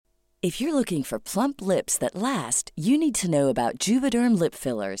If you're looking for plump lips that last, you need to know about Juvederm lip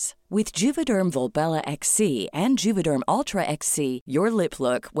fillers. With Juvederm Volbella XC and Juvederm Ultra XC, your lip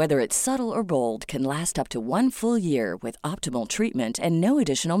look, whether it's subtle or bold, can last up to 1 full year with optimal treatment and no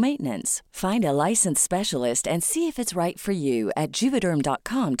additional maintenance. Find a licensed specialist and see if it's right for you at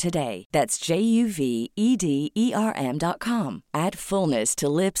Juvederm.com today. That's JUVEDERM.com. Add fullness to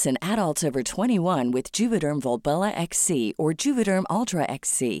lips in adults over 21 with Juvederm Volbella XC or Juvederm Ultra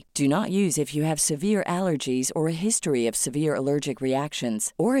XC. Do not use if you have severe allergies or a history of severe allergic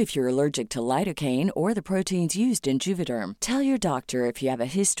reactions, or if you're allergic to lidocaine or the proteins used in Juvederm. Tell your doctor if you have a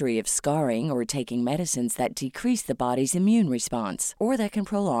history of scarring or taking medicines that decrease the body's immune response or that can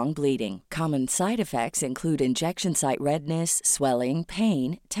prolong bleeding. Common side effects include injection site redness, swelling,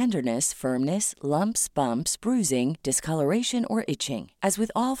 pain, tenderness, firmness, lumps, bumps, bruising, discoloration, or itching. As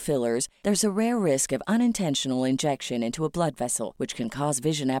with all fillers, there's a rare risk of unintentional injection into a blood vessel, which can cause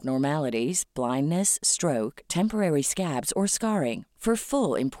vision abnormalities, blindness, stroke, temporary scabs, or scarring. For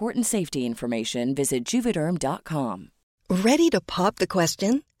full, important safety information, visit Juvederm.com. Ready to pop the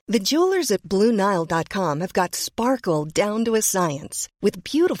question? The jewelers at BlueNile.com have got sparkle down to a science with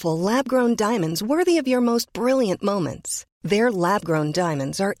beautiful lab-grown diamonds worthy of your most brilliant moments. Their lab-grown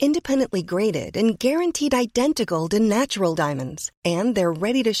diamonds are independently graded and guaranteed identical to natural diamonds, and they're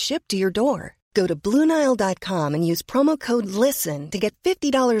ready to ship to your door. Go to BlueNile.com and use promo code LISTEN to get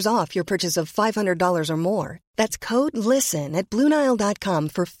 $50 off your purchase of $500 or more. That's code LISTEN at BlueNile.com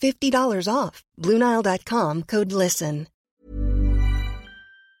for $50 off. BlueNile.com, code LISTEN.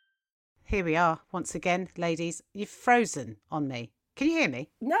 Here we are, once again, ladies. You've frozen on me. Can you hear me?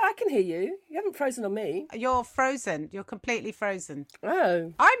 No, I can hear you. You haven't frozen on me. You're frozen. You're completely frozen.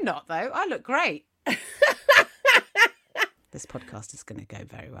 Oh. I'm not, though. I look great. This podcast is going to go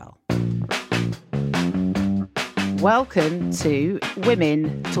very well. Welcome to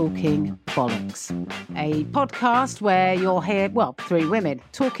Women Talking Bollocks, a podcast where you'll hear, well, 3 women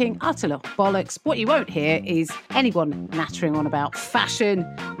talking utter bollocks. What you won't hear is anyone nattering on about fashion,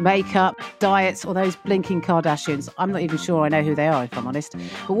 makeup, diets, or those blinking Kardashians. I'm not even sure I know who they are, if I'm honest.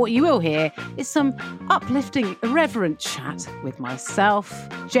 But what you will hear is some uplifting, irreverent chat with myself,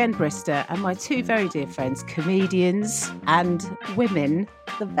 Jen Brister, and my 2 very dear friends, comedians and women,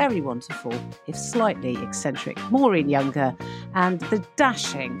 the very wonderful, if slightly eccentric, Maureen Younger, and the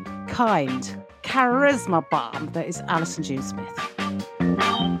dashing, kind, charisma bomb that is Alison June Smith.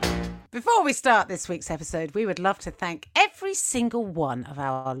 Before we start this week's episode, we would love to thank every single one of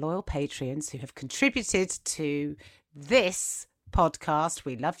our loyal Patreons who have contributed to this podcast.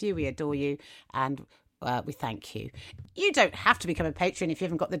 We love you, we adore you, and we thank you. You don't have to become a patron if you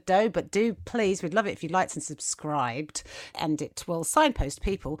haven't got the dough, but do please, we'd love it if you liked and subscribed, and it will signpost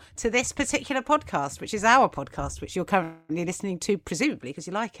people to this particular podcast, which is our podcast, which you're currently listening to, presumably because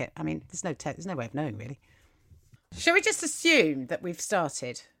you like it. I mean, there's no way of knowing, really. Shall we just assume that we've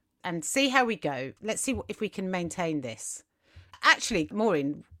started and see how we go? Let's see if we can maintain this. Actually,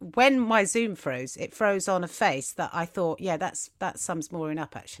 Maureen, when my Zoom froze, it froze on a face that I thought, yeah, that sums Maureen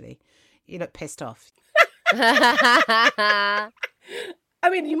up, actually. You look pissed off. I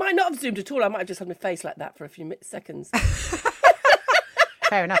mean, you might not have zoomed at all. I might have just had my face like that for a few seconds.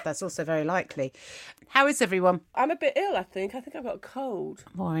 Fair enough. That's also very likely. How is everyone? I'm a bit ill, I think. I think I've got a cold.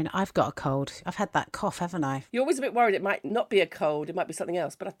 Maureen, I've got a cold. I've had that cough, haven't I? You're always a bit worried it might not be a cold. It might be something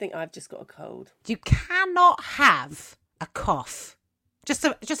else. But I think I've just got a cold. You cannot have a cough, just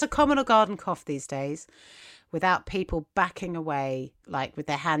a common or garden cough these days, without people backing away, like with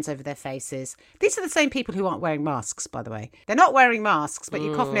their hands over their faces. These are the same people who aren't wearing masks, by the way. They're not wearing masks, but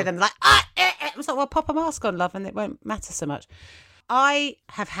you cough near them like, It's like, well, pop a mask on, love, and it won't matter so much. I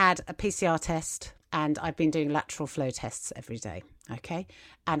have had a PCR test and I've been doing lateral flow tests every day, okay?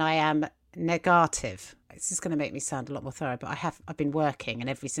 And I am negative. This is going to make me sound a lot more thorough, but I've been working, and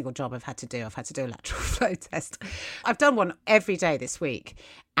every single job I've had to do a lateral flow test. I've done one every day this week,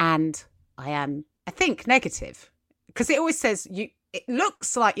 and I think negative, because it always says it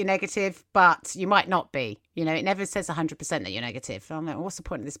looks like you're negative, but you might not be. You know, it never says 100% that you're negative. So I'm like, well, what's the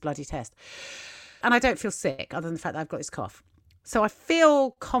point of this bloody test? And I don't feel sick, other than the fact that I've got this cough. So I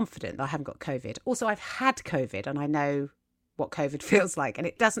feel confident that I haven't got COVID. Also, I've had COVID, and I know what COVID feels like, and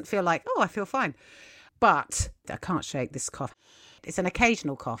it doesn't feel like, oh, I feel fine. But I can't shake this cough. It's an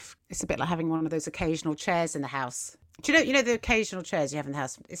occasional cough. It's a bit like having one of those occasional chairs in the house. Do you know the occasional chairs you have in the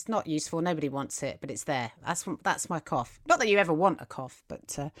house? It's not useful. Nobody wants it, but it's there. That's my cough. Not that you ever want a cough,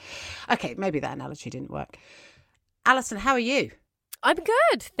 but okay, maybe that analogy didn't work. Alison, how are you? I'm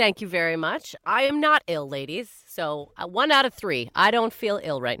good. Thank you very much. I am not ill, ladies. So 1 out of 3. I don't feel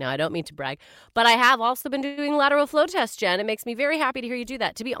ill right now. I don't mean to brag. But I have also been doing lateral flow tests, Jen. It makes me very happy to hear you do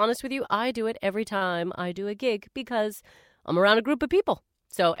that. To be honest with you, I do it every time I do a gig because I'm around a group of people.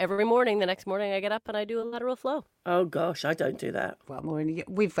 So every morning, the next morning, I get up and I do a lateral flow. Oh, gosh, I don't do that. Well, Maureen,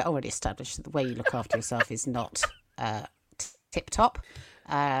 we've already established that the way you look after yourself is not tip-top.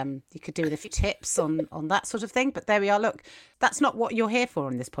 You could do with a few tips on that sort of thing. But there we are. Look, that's not what you're here for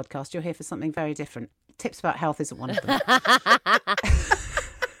on this podcast. You're here for something very different. Tips about health isn't one of them.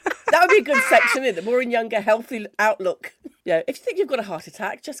 That would be a good section, isn't it? The Maureen Younger healthy outlook. Yeah, if you think you've got a heart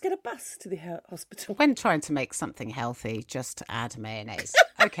attack, just get a bus to the hospital. When trying to make something healthy, just add mayonnaise.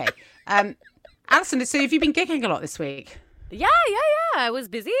 Okay. Alison, so have you been gigging a lot this week? Yeah. I was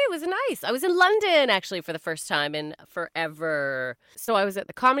busy. It was nice. I was in London, actually, for the first time in forever. So I was at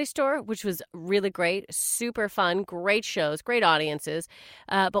the Comedy Store, which was really great, super fun, great shows, great audiences.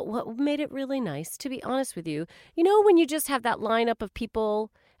 But what made it really nice, to be honest with you, you know when you just have that lineup of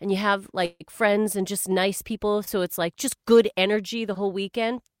people and you have like friends and just nice people, so it's like just good energy the whole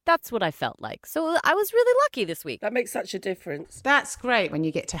weekend? That's what I felt like. So I was really lucky this week. That makes such a difference. That's great when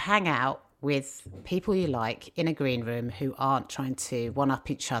you get to hang out with people you like in a green room who aren't trying to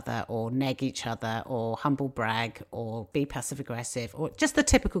one-up each other or neg each other or humble brag or be passive-aggressive or just the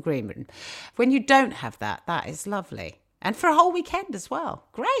typical green room. When you don't have that, that is lovely. And for a whole weekend as well.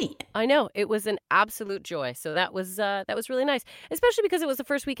 Great. I know. It was an absolute joy. So that was really nice, especially because it was the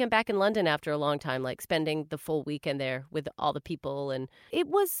first weekend back in London after a long time, like spending the full weekend there with all the people. And it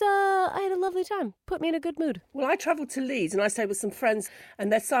was, I had a lovely time. Put me in a good mood. Well, I travelled to Leeds and I stayed with some friends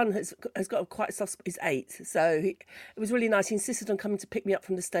and their son has got a quite soft spot. He's 8. So it was really nice. He insisted on coming to pick me up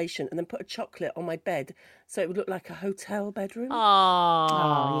from the station and then put a chocolate on my bed so it would look like a hotel bedroom.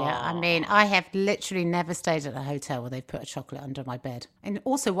 Oh, yeah. I mean, I have literally never stayed at a hotel where they've put a chocolate under my bed. And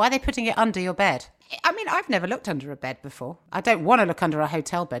also, why are they putting it under your bed? I mean, I've never looked under a bed before. I don't want to look under a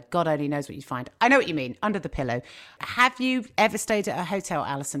hotel bed. God only knows what you find. I know what you mean, under the pillow. Have you ever stayed at a hotel,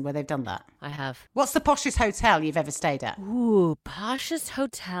 Alison, where they've done that? I have. What's the poshest hotel you've ever stayed at? Ooh, poshest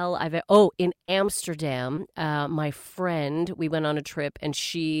hotel in Amsterdam. My friend, we went on a trip and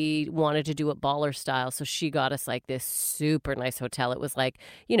she wanted to do it baller style. So she got us like this super nice hotel. It was like,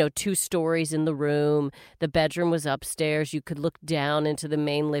 2 stories in the room. The bedroom was upstairs. You could look down into the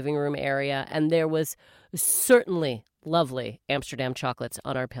main living room area. And there was certainly lovely Amsterdam chocolates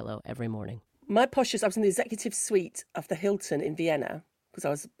on our pillow every morning. My poshest, I was in the executive suite of the Hilton in Vienna because I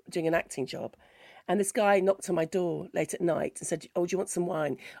was doing an acting job. And this guy knocked on my door late at night and said, "Oh, do you want some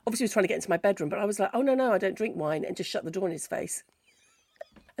wine?" Obviously, he was trying to get into my bedroom, but I was like, "Oh, no, I don't drink wine," and just shut the door in his face.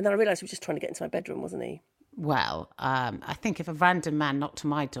 And then I realised he was just trying to get into my bedroom, wasn't he? Well, I think if a random man knocked on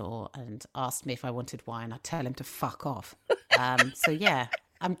my door and asked me if I wanted wine, I'd tell him to fuck off. So, yeah.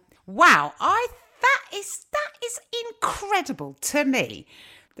 Wow, that is incredible to me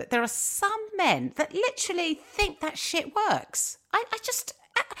that there are some men that literally think that shit works. I just...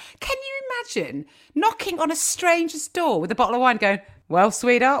 Can you imagine knocking on a stranger's door with a bottle of wine going, "Well,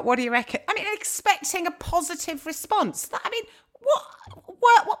 sweetheart, what do you reckon?" I mean, expecting a positive response.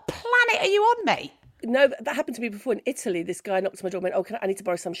 What planet are you on, mate? No, that happened to me before in Italy. This guy knocked on my door and went, "Oh, I need to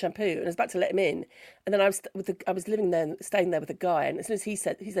borrow some shampoo?" And I was about to let him in. And then I was staying there with a guy. And as soon as he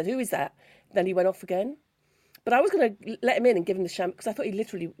said, "Who is that?" Then he went off again. But I was going to let him in and give him the shampoo because I thought he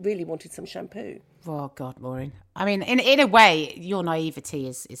literally really wanted some shampoo. Oh, God, Maureen. I mean, in a way, your naivety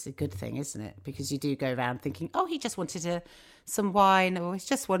is a good thing, isn't it? Because you do go around thinking, oh, he just wanted some wine or he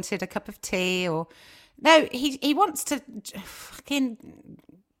just wanted a cup of tea or... No, he wants to fucking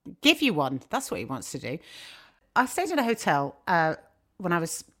give you one. That's what he wants to do. I stayed in a hotel when I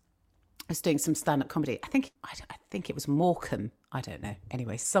was doing some stand-up comedy. I think it was Morecambe. I don't know.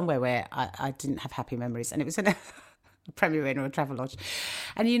 Anyway, somewhere where I didn't have happy memories. And it was in a Premier Inn or a Travelodge.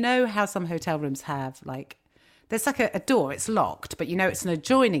 And you know how some hotel rooms have, like, there's like a door, it's locked, but it's an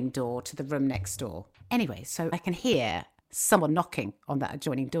adjoining door to the room next door. Anyway, so I can hear someone knocking on that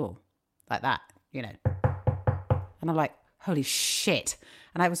adjoining door, like that, And I'm like, holy shit.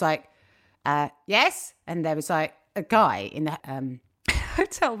 And I was like, yes? And there was like a guy in the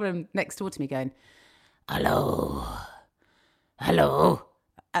hotel room next door to me going, hello. And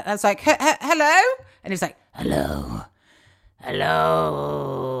I was like, hello? And he was like, hello.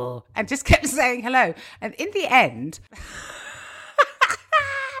 And just kept saying hello. And in the end,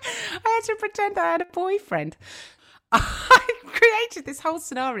 I had to pretend I had a boyfriend. I created this whole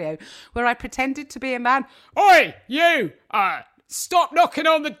scenario where I pretended to be a man. Oi, you! stop knocking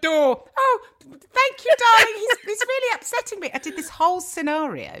on the door. Oh, thank you, darling. He's really upsetting me. I did this whole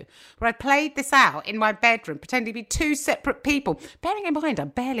scenario where I played this out in my bedroom, pretending to be two separate people. Bearing in mind, I'm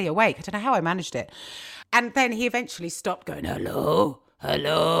barely awake. I don't know how I managed it. And then he eventually stopped going, hello.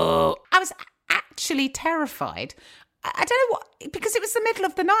 I was actually terrified. I don't know what, because it was the middle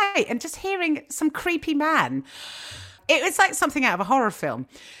of the night and just hearing some creepy man. It was like something out of a horror film.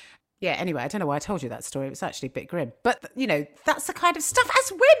 Yeah, anyway, I don't know why I told you that story. It was actually a bit grim. But, you know, that's the kind of stuff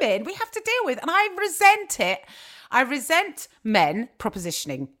as women we have to deal with. And I resent it. I resent men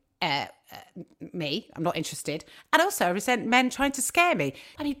propositioning me. I'm not interested. And also I resent men trying to scare me.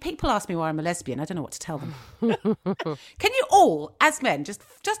 I mean, people ask me why I'm a lesbian. I don't know what to tell them. Can you all, as men, just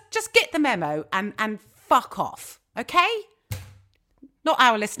get the memo and fuck off, okay? Not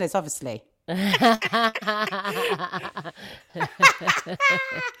our listeners, obviously.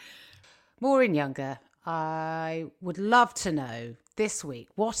 Maureen Younger, I would love to know this week,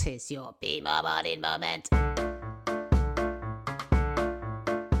 what is your Be My Morning moment?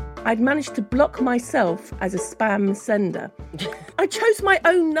 I'd managed to block myself as a spam sender. I chose my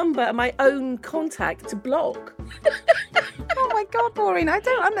own number and my own contact to block. Oh my God, Maureen, I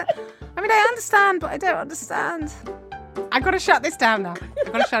understand, but I don't understand. I've got to shut this down now.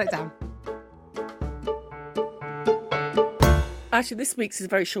 I've got to shut it down. Actually, this week's is a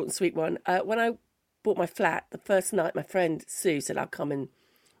very short and sweet one. When I bought my flat, the first night, my friend Sue said, I'll come and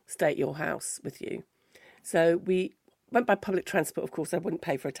stay at your house with you. So we went by public transport, of course. I wouldn't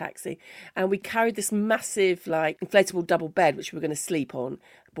pay for a taxi. And we carried this massive, inflatable double bed, which we were going to sleep on.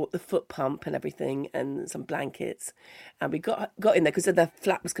 Bought the foot pump and everything and some blankets. And we got in there because the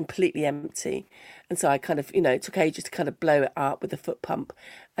flat was completely empty. And so I kind of, it took ages to kind of blow it up with the foot pump.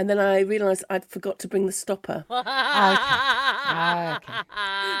 And then I realised I'd forgot to bring the stopper. Okay.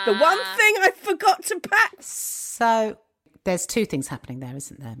 The one thing I forgot to pack. So there's two things happening there,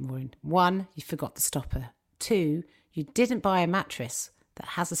 isn't there, Maureen? One, you forgot the stopper. Two, you didn't buy a mattress that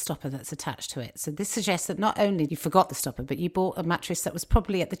has a stopper that's attached to it. So this suggests that not only you forgot the stopper, but you bought a mattress that was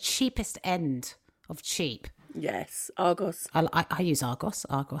probably at the cheapest end of cheap. Yes, Argos. I use Argos.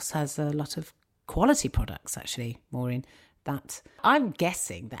 Argos has a lot of quality products, actually, Maureen. That I'm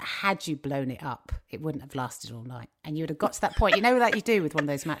guessing that had you blown it up, it wouldn't have lasted all night. And you would have got to that point, like you do with one of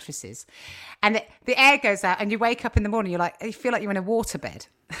those mattresses. And the air goes out and you wake up in the morning, you feel like you're in a waterbed.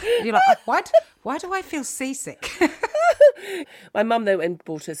 You're like, why do I feel seasick? My mum, though, and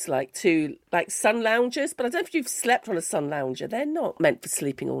bought us two sun loungers, but I don't know if you've slept on a sun lounger. They're not meant for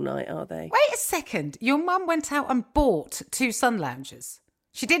sleeping all night, are they? Wait a second. Your mum went out and bought 2 sun loungers.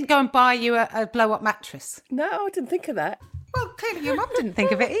 She didn't go and buy you a blow-up mattress. No, I didn't think of that. Well, clearly your mum didn't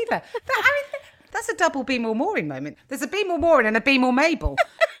think of it either. That's a double Be More Maureen moment. There's a Be More Maureen and a Be More Mabel.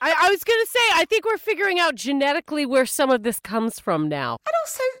 I was going to say, I think we're figuring out genetically where some of this comes from now. And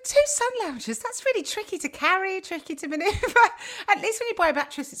also, 2 sun loungers, that's really tricky to carry, tricky to manoeuvre. At least when you buy a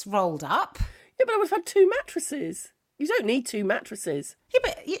mattress, it's rolled up. Yeah, but I would have had 2 mattresses. You don't need 2 mattresses. Yeah,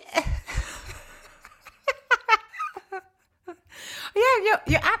 but... Yeah,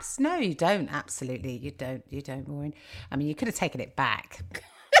 you're no, you don't. Absolutely, you don't, Maureen. I mean, you could have taken it back.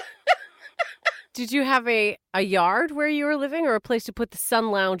 Did you have a yard where you were living or a place to put the sun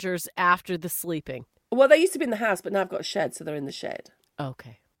loungers after the sleeping? Well, they used to be in the house, but now I've got a shed, so they're in the shed.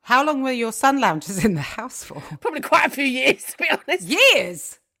 Okay. How long were your sun loungers in the house for? Probably quite a few years, to be honest.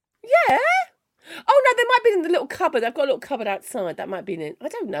 Years? Yeah. Oh, no, they might be in the little cupboard. I've got a little cupboard outside. That might be in it. I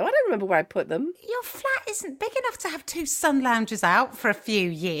don't know. I don't remember where I put them. Your flat isn't big enough to have 2 sun loungers out for a few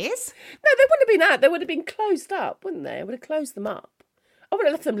years. No, they wouldn't have been out. They would have been closed up, wouldn't they? I would have closed them up. I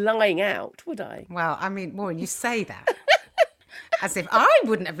wouldn't have left them lying out, would I? Well, I mean, Maureen, you say that as if I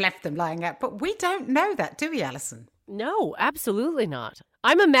wouldn't have left them lying out, but we don't know that, do we, Alison? No, absolutely not.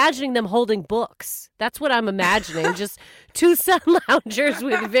 I'm imagining them holding books. That's what I'm imagining. Just 2 sun loungers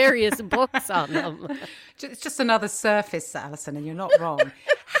with various books on them. It's just another surface, Alison, and you're not wrong.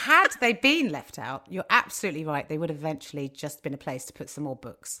 Had they been left out, you're absolutely right. They would have eventually just been a place to put some more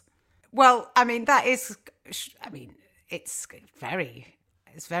books. Well, I mean, it's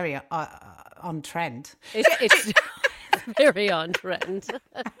very on trend. It's very on trend.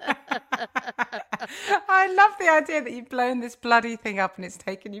 I love the idea that you've blown this bloody thing up and it's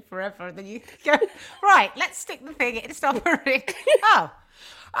taken you forever. And then you go, right, let's stick the thing in the stopper in. Oh,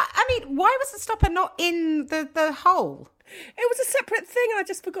 I mean, why was the stopper not in the hole? It was a separate thing and I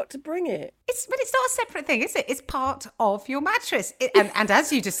just forgot to bring it. But it's not a separate thing, is it? It's part of your mattress. And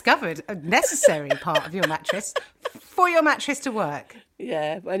as you discovered, a necessary part of your mattress for your mattress to work.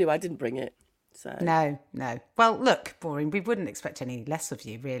 Yeah, but anyway, I didn't bring it. So. No. Well, look, Maureen, we wouldn't expect any less of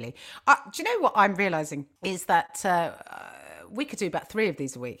you, really. Do you know what I'm realising is that we could do about 3 of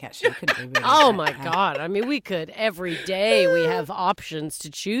these a week, actually, couldn't we? Really? Oh, my God. I mean, we could every day. We have options to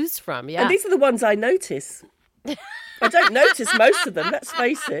choose from. Yeah. And these are the ones I notice. I don't notice most of them, let's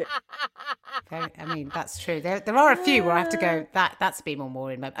face it. I mean, that's true. There are a few where I have to go, that's a Be More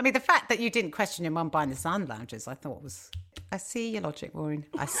Maureen moment. I mean, the fact that you didn't question your mum buying the sun loungers, I thought was, I see your logic, Maureen.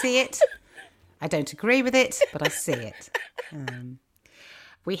 I see it. I don't agree with it, but I see it.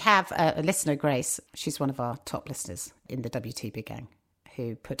 We have a listener, Grace. She's one of our top listeners in the WTB gang,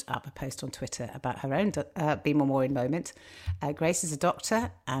 who put up a post on Twitter about her own Be More Maureen moment. Grace is a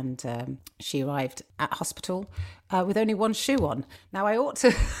doctor, and she arrived at hospital with only one shoe on. Now, I ought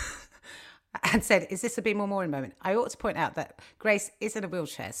to... and said, is this a Be More Maureen moment? I ought to point out that Grace is in a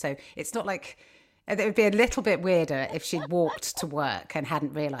wheelchair, so it's not like... It would be a little bit weirder if she'd walked to work and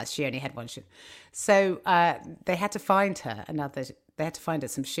hadn't realised she only had one shoe. So they had to find her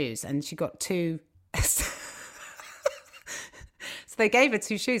some shoes, and she got 2... So they gave her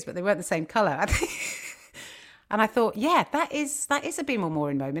 2 shoes, but they weren't the same colour. And I thought, yeah, that is a Be More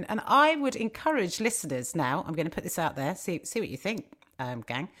Maureen moment. And I would encourage listeners now, I'm going to put this out there, see what you think,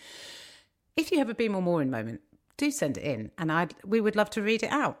 gang. If you have a Be More Maureen moment, do send it in, and we would love to read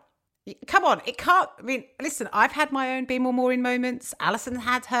it out. Come on, it can't... I mean, listen, I've had my own Be More Maureen moments. Alison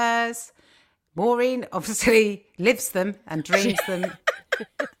had hers. Maureen obviously lives them and dreams them.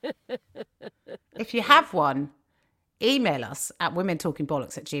 If you have one, email us at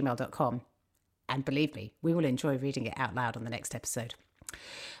womentalkingbollocks@gmail.com. And believe me, we will enjoy reading it out loud on the next episode.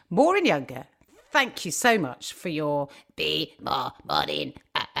 Maureen Younger, thank you so much for your Be More Maureen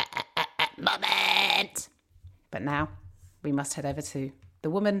moment. But now we must head over to the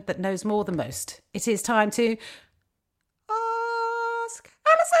woman that knows more than most. It is time to ask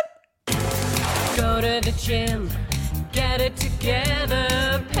Alison. Go to the gym, get it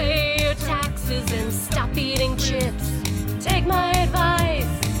together, pay your taxes and stop eating chips. Take my advice.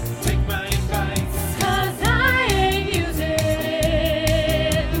 Take my advice. 'Cause I ain't using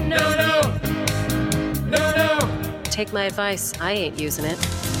it. No. Take my advice. I ain't using it.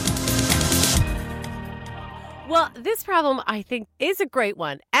 Well, this problem, I think, is a great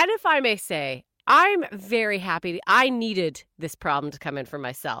one. And if I may say, I'm very happy. I needed this problem to come in for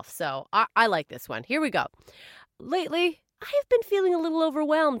myself. So I like this one. Here we go. Lately, I have been feeling a little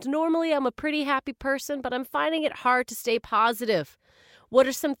overwhelmed. Normally, I'm a pretty happy person, but I'm finding it hard to stay positive. What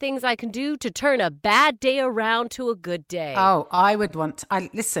are some things I can do to turn a bad day around to a good day? Oh,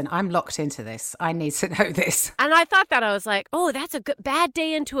 listen, I'm locked into this. I need to know this. And I thought that. I was like, oh, that's a bad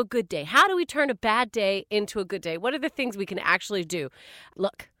day into a good day. How do we turn a bad day into a good day? What are the things we can actually do?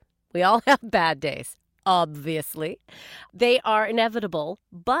 Look, we all have bad days, obviously. They are inevitable,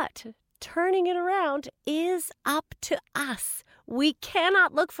 but turning it around is up to us. We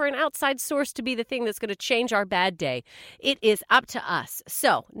cannot look for an outside source to be the thing that's going to change our bad day. It is up to us.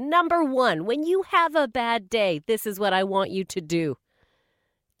 So, number 1, when you have a bad day, this is what I want you to do.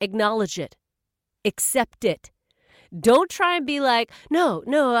 Acknowledge it. Accept it. Don't try and be like, no,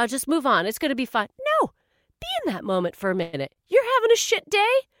 I'll just move on. It's going to be fine. No, be in that moment for a minute. You're having a shit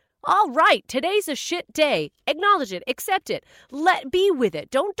day? All right, today's a shit day. Acknowledge it, accept it, be with it.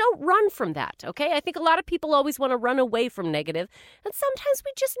 Don't run from that, okay? I think a lot of people always want to run away from negative, and sometimes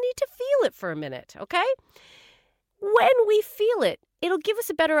we just need to feel it for a minute, okay? When we feel it, it'll give us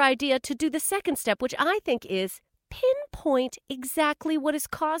a better idea to do the second step, which I think is pinpoint exactly what is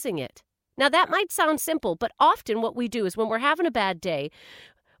causing it. Now, that might sound simple, but often what we do is when we're having a bad day,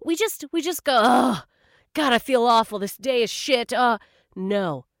 we just go, oh, God, I feel awful. This day is shit.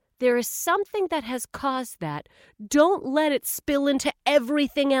 No. There is something that has caused that. Don't let it spill into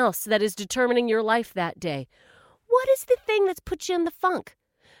everything else that is determining your life that day. What is the thing that's put you in the funk?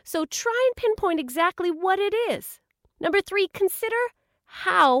 So try and pinpoint exactly what it is. Number 3, consider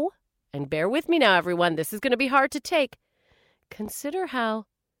how, and bear with me now, everyone, this is going to be hard to take. Consider how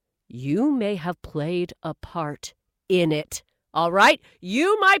you may have played a part in it. All right?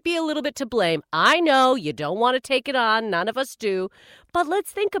 You might be a little bit to blame. I know you don't want to take it on. None of us do. But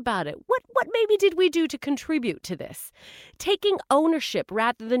let's think about it. What maybe did we do to contribute to this? Taking ownership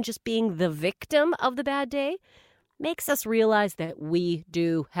rather than just being the victim of the bad day makes us realize that we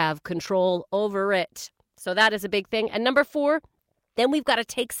do have control over it. So that is a big thing. And number 4, then we've got to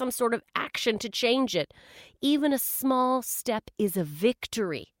take some sort of action to change it. Even a small step is a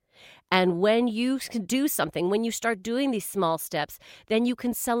victory. And when you can do something, when you start doing these small steps, then you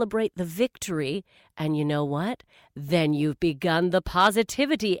can celebrate the victory. And you know what? Then you've begun the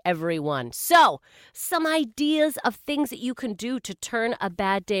positivity, everyone. So, some ideas of things that you can do to turn a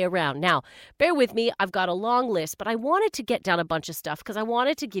bad day around. Now, bear with me. I've got a long list, but I wanted to get down a bunch of stuff because I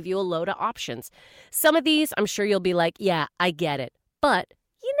wanted to give you a load of options. Some of these, I'm sure you'll be like, yeah, I get it. But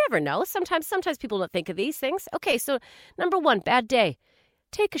you never know. Sometimes people don't think of these things. Okay, so number 1, bad day.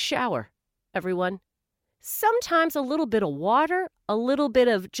 Take a shower, everyone. Sometimes a little bit of water, a little bit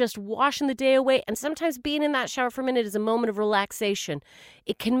of just washing the day away, and sometimes being in that shower for a minute is a moment of relaxation.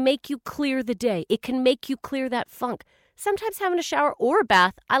 It can make you clear the day. It can make you clear that funk. Sometimes having a shower or a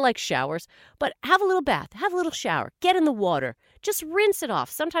bath, I like showers, but have a little bath, have a little shower, get in the water, just rinse it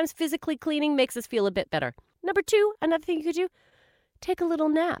off. Sometimes physically cleaning makes us feel a bit better. Number 2, another thing you could do, take a little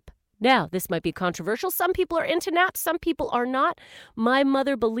nap. Now, this might be controversial. Some people are into naps. Some people are not. My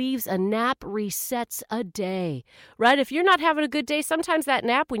mother believes a nap resets a day, right? If you're not having a good day, sometimes that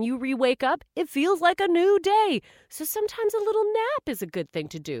nap, when you re-wake up, it feels like a new day. So sometimes a little nap is a good thing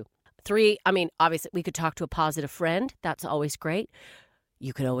to do. 3, obviously, we could talk to a positive friend. That's always great.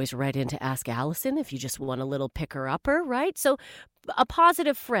 You could always write in to Ask Allison if you just want a little picker-upper, right? So a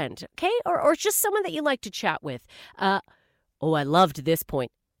positive friend, okay? Or just someone that you like to chat with. I loved this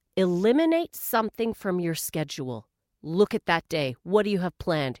point. Eliminate something from your schedule. Look at that day. What do you have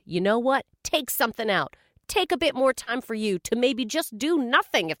planned? You know what? Take something out. Take a bit more time for you to maybe just do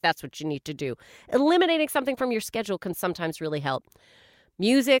nothing if that's what you need to do. Eliminating something from your schedule can sometimes really help.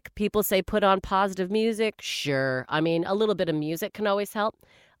 Music, people say put on positive music. Sure. A little bit of music can always help.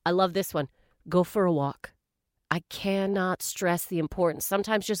 I love this one. Go for a walk. I cannot stress the importance.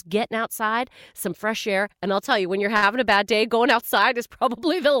 Sometimes just getting outside, some fresh air. And I'll tell you, when you're having a bad day, going outside is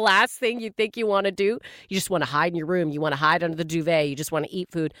probably the last thing you think you want to do. You just want to hide in your room. You want to hide under the duvet. You just want to eat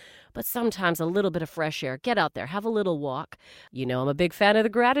food. But sometimes a little bit of fresh air. Get out there. Have a little walk. You know, I'm a big fan of the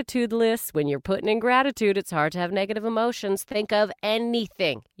gratitude list. When you're putting in gratitude, it's hard to have negative emotions. Think of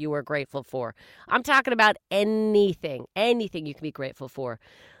anything you are grateful for. I'm talking about anything you can be grateful for.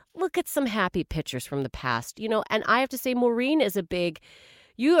 Look at some happy pictures from the past, and I have to say, Maureen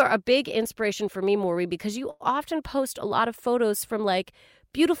you are a big inspiration for me, Maureen, because you often post a lot of photos from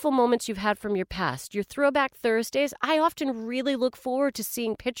beautiful moments you've had from your past. Your Throwback Thursdays, I often really look forward to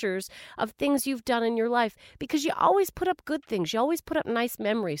seeing pictures of things you've done in your life because you always put up good things. You always put up nice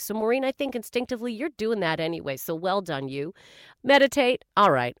memories. So, Maureen, I think instinctively you're doing that anyway. So well done, you. Meditate.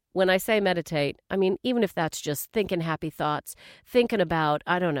 All right. When I say meditate, even if that's just thinking happy thoughts, thinking about,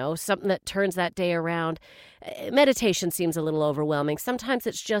 something that turns that day around. Meditation seems a little overwhelming. Sometimes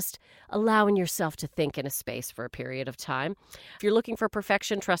it's just allowing yourself to think in a space for a period of time. If you're looking for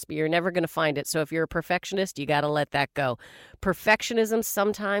perfection, trust me, you're never going to find it. So if you're a perfectionist, you got to let that go. Perfectionism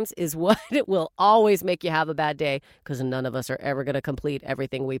sometimes is what it will always make you have a bad day because none of us are ever going to complete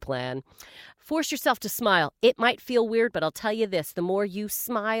everything we plan. Force yourself to smile. It might feel weird, but I'll tell you this, the more you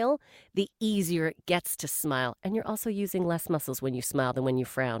smile, the easier it gets to smile. And you're also using less muscles when you smile than when you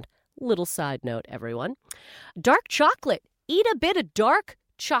frown. Little side note, everyone. Dark chocolate. Eat a bit of dark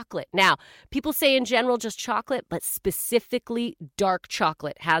chocolate. Now, people say in general just chocolate, but specifically dark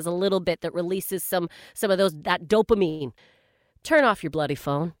chocolate has a little bit that releases some of that dopamine. Turn off your bloody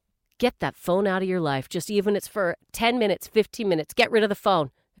phone. Get that phone out of your life. Just even it's for 10 minutes, 15 minutes. Get rid of the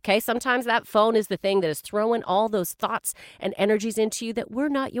phone. Okay, sometimes that phone is the thing that is throwing all those thoughts and energies into you that were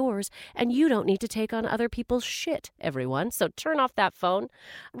not yours, and you don't need to take on other people's shit, everyone. So turn off that phone.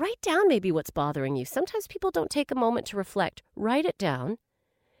 Write down maybe what's bothering you. Sometimes people don't take a moment to reflect. Write it down,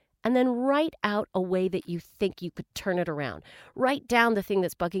 and then write out a way that you think you could turn it around. Write down the thing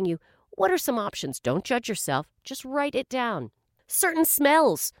that's bugging you. What are some options? Don't judge yourself. Just write it down. Certain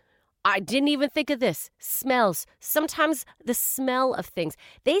smells. I didn't even think of this. Smells. Sometimes the smell of things.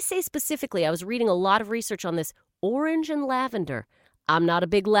 They say specifically, I was reading a lot of research on this, orange and lavender. I'm not a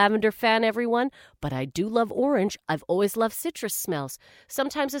big lavender fan, everyone, but I do love orange. I've always loved citrus smells.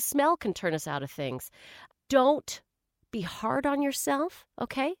 Sometimes a smell can turn us out of things. Don't be hard on yourself,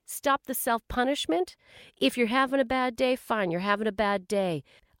 okay? Stop the self-punishment. If you're having a bad day, fine, you're having a bad day.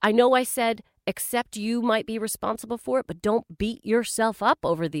 I know I said accept you might be responsible for it, but don't beat yourself up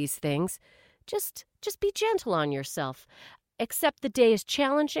over these things. Just be gentle on yourself. Accept the day is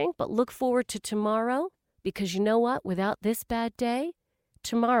challenging, but look forward to tomorrow because you know what? Without this bad day,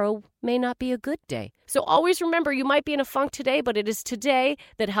 tomorrow may not be a good day. So always remember you might be in a funk today, but it is today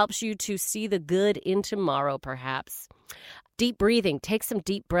that helps you to see the good in tomorrow, perhaps. Deep breathing. Take some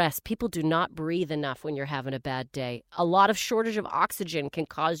deep breaths. People do not breathe enough when you're having a bad day. A lot of shortage of oxygen can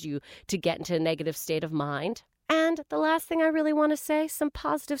cause you to get into a negative state of mind. And the last thing I really want to say, some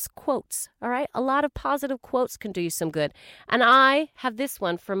positive quotes, all right? A lot of positive quotes can do you some good. And I have this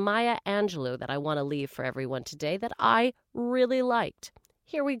one from Maya Angelou that I want to leave for everyone today that I really liked.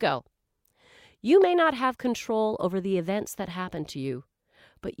 Here we go. You may not have control over the events that happen to you,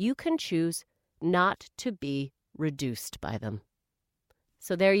 but you can choose not to be reduced by them.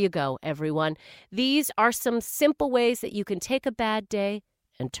 So there you go, everyone. These are some simple ways that you can take a bad day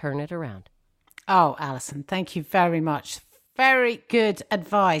and turn it around. Oh, Alison, thank you very much. Very good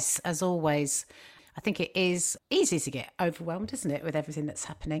advice, as always. I think it is easy to get overwhelmed, isn't it, with everything that's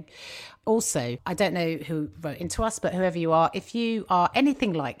happening. Also, I don't know who wrote into us, but whoever you are, if you are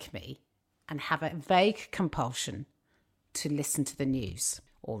anything like me and have a vague compulsion to listen to the news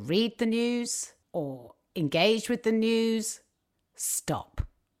or read the news or engage with the news, stop.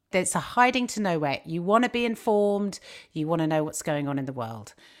 There's a hiding to nowhere. You want to be informed. You want to know what's going on in the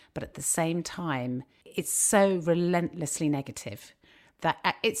world. But at the same time, it's so relentlessly negative that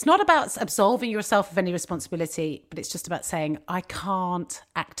it's not about absolving yourself of any responsibility, but it's just about saying, I can't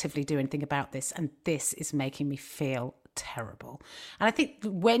actively do anything about this, and this is making me feel terrible. And I think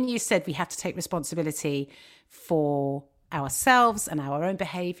when you said we have to take responsibility for ourselves and our own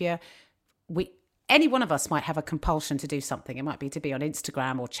behaviour, any one of us might have a compulsion to do something. It might be to be on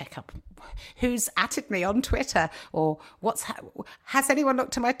Instagram or check up who's atted me on Twitter or has anyone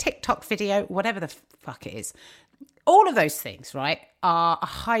looked at my TikTok video, whatever the fuck it is. All of those things, right, are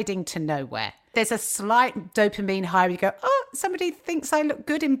hiding to nowhere. There's a slight dopamine high where you go, oh, somebody thinks I look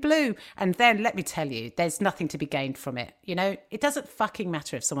good in blue. And then let me tell you, there's nothing to be gained from it. You know, it doesn't fucking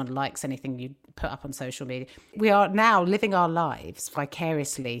matter if someone likes anything you put up on social media. We are now living our lives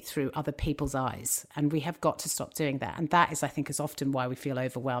vicariously through other people's eyes. And we have got to stop doing that. And that is, I think, is often why we feel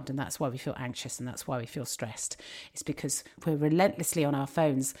overwhelmed. And that's why we feel anxious. And that's why we feel stressed. It's because we're relentlessly on our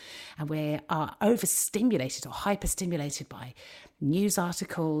phones and we are overstimulated or hyperstimulated by news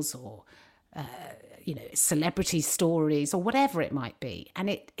articles or celebrity stories or whatever it might be. And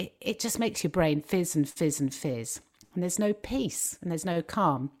it just makes your brain fizz and fizz and fizz. And there's no peace and there's no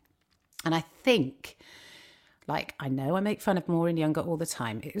calm. And I think, I know I make fun of Maureen Younger all the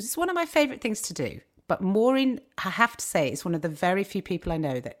time. It's one of my favourite things to do. But Maureen, I have to say, is one of the very few people I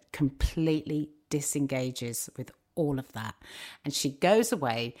know that completely disengages with all of that. And she goes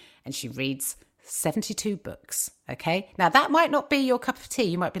away and she reads 72 books, okay? Now, that might not be your cup of tea.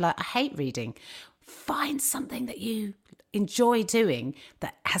 You might be like, I hate reading. Find something that you enjoy doing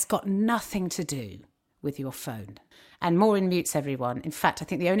that has got nothing to do with your phone. And Maureen mutes everyone. In fact, I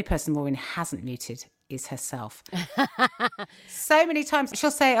think the only person Maureen hasn't muted is herself. So many times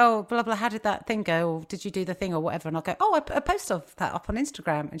she'll say, oh, blah, blah, how did that thing go? Or did you do the thing or whatever? And I'll go, oh, I posted that up on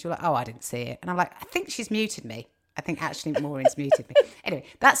Instagram. And she'll like, oh, I didn't see it. And I'm like, I think she's muted me. I think actually Maureen's muted me. Anyway,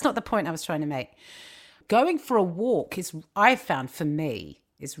 that's not the point I was trying to make. Going for a walk I've found for me,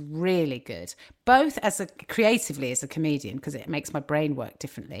 is really good. Both creatively as a comedian, because it makes my brain work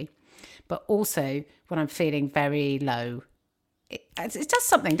differently, but also when I'm feeling very low. It does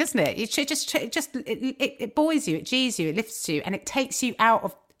something, doesn't it? It buoys you, it G's you, it lifts you, and it takes you out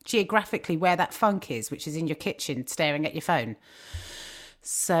of geographically where that funk is, which is in your kitchen staring at your phone.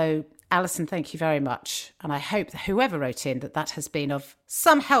 So, Alison, thank you very much. And I hope that whoever wrote in that has been of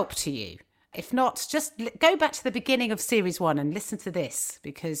some help to you. If not, just go back to the beginning of series 1 and listen to this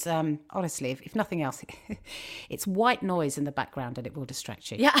because, honestly, if nothing else, it's white noise in the background and it will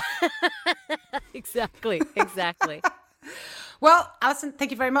distract you. Yeah, exactly. Well, Alison, thank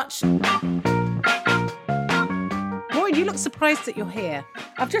you very much. Maureen, you look surprised that you're here.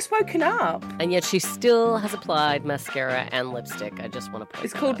 I've just woken up. And yet she still has applied mascara and lipstick. I just want to point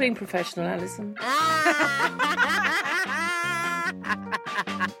It's called being professional, Alison.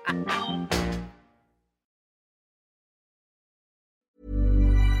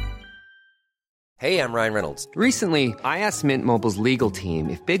 Hey, I'm Ryan Reynolds. Recently, I asked Mint Mobile's legal team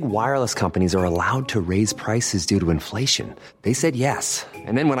if big wireless companies are allowed to raise prices due to inflation. They said yes.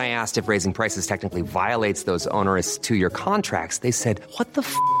 And then when I asked if raising prices technically violates those onerous 2-year contracts, they said, what the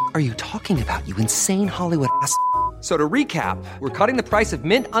f*** are you talking about, you insane Hollywood ass f- So to recap, we're cutting the price of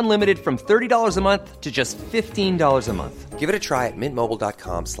Mint Unlimited from $30 a month to just $15 a month. Give it a try at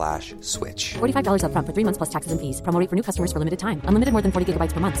mintmobile.com/switch. $45 up front for 3 months plus taxes and fees. Promo rate for new customers for limited time. Unlimited more than 40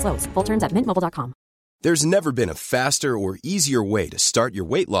 gigabytes per month. Slows full terms at mintmobile.com. There's never been a faster or easier way to start your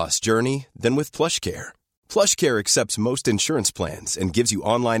weight loss journey than with PlushCare. PlushCare accepts most insurance plans and gives you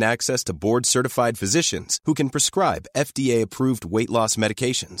online access to board-certified physicians who can prescribe FDA-approved weight loss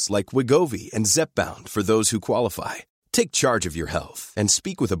medications like Wegovy and Zepbound for those who qualify. Take charge of your health and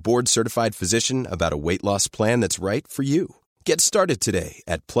speak with a board-certified physician about a weight loss plan that's right for you. Get started today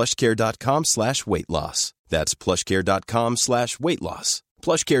at plushcare.com/weight-loss. That's plushcare.com/weight-loss.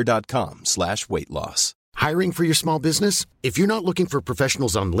 plushcare.com/weight-loss. Hiring for your small business? If you're not looking for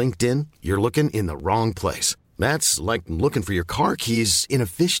professionals on LinkedIn, you're looking in the wrong place. That's like looking for your car keys in a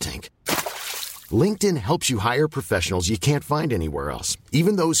fish tank. LinkedIn helps you hire professionals you can't find anywhere else,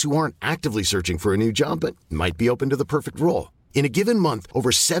 even those who aren't actively searching for a new job but might be open to the perfect role. In a given month,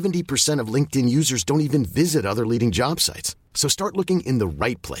 over 70% of LinkedIn users don't even visit other leading job sites. So start looking in the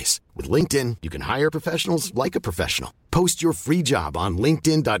right place. With LinkedIn, you can hire professionals like a professional. Post your free job on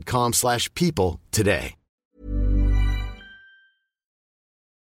linkedin.com/people today.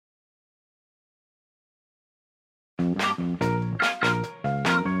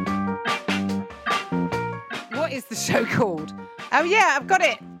 What is the show called? Oh, yeah, I've got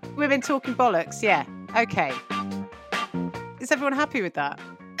it. Women Talking Bollocks. Yeah. Okay. Is everyone happy with that?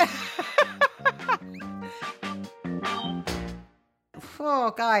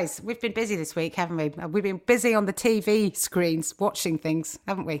 Oh, guys, we've been busy this week, haven't we? We've been busy on the TV screens watching things,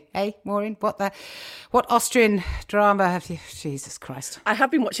 haven't we? Hey, Maureen, what Austrian drama have you... Jesus Christ. I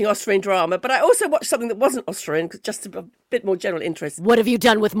have been watching Austrian drama, but I also watched something that wasn't Austrian, just a bit more general interest. What have you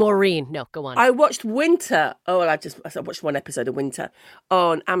done with Maureen? No, go on. I watched Winter. Oh, well, I watched one episode of Winter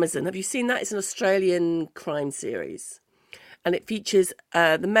on Amazon. Have you seen that? It's an Australian crime series. And it features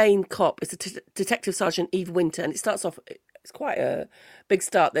the main cop. It's Detective Sergeant Eve Winter. And it starts off... It's quite a big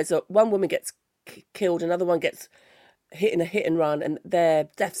start. There's one woman gets killed, another one gets hit in a hit and run, and their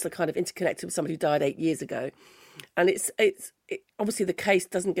deaths are kind of interconnected with somebody who died 8 years ago. And it's obviously the case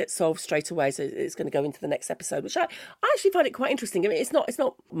doesn't get solved straight away, so it's going to go into the next episode, which I actually find it quite interesting. I mean, it's not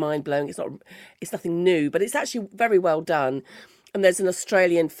mind blowing, it's nothing new, but it's actually very well done. And there's an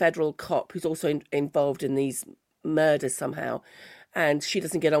Australian federal cop who's also involved in these murders somehow, and she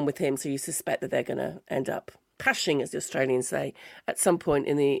doesn't get on with him, so you suspect that they're going to end up pashing, as the Australians say, at some point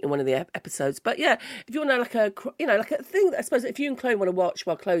in one of the episodes. But yeah, if you want to like a thing, I suppose if you and Chloe want to watch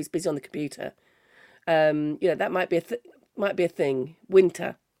while Chloe's busy on the computer, that might be a thing.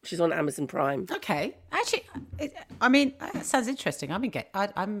 Winter, which is on Amazon Prime. Okay, actually, that sounds interesting. I'm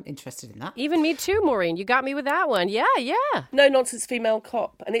interested in that. Even me too, Maureen. You got me with that one. Yeah. No nonsense female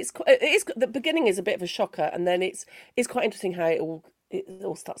cop, and it is the beginning is a bit of a shocker, and then it's quite interesting how it all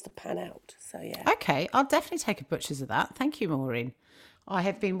starts to pan out. So yeah. Okay, I'll definitely take a butcher's of that. Thank you, Maureen. I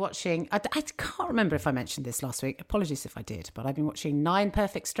have been watching, I can't remember if I mentioned this last week. Apologies if I did, but I've been watching 9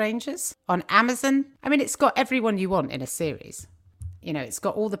 Perfect Strangers on Amazon. I mean, it's got everyone you want in a series. You know, it's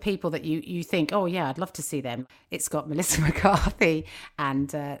got all the people that you think, oh, yeah, I'd love to see them. It's got Melissa McCarthy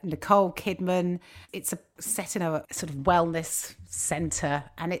and Nicole Kidman. It's set in a sort of wellness centre.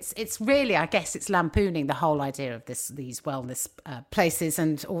 And it's really, I guess, it's lampooning the whole idea of these wellness places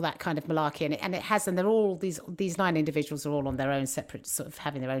and all that kind of malarkey. And they're all, these 9 individuals are all on their own separate, sort of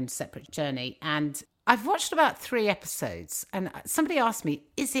having their own separate journey. And I've watched about 3 episodes. And somebody asked me,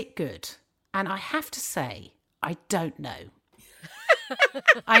 is it good? And I have to say, I don't know.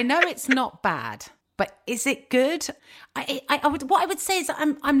 I know it's not bad, but is it good? What I would say is that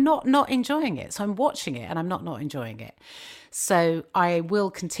I'm not enjoying it. So I'm watching it and I'm not enjoying it. So I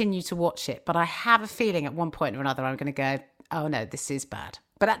will continue to watch it, but I have a feeling at one point or another I'm going to go, oh no, this is bad.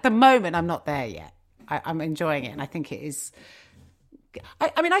 But at the moment I'm not there yet. I'm enjoying it, and I think it is.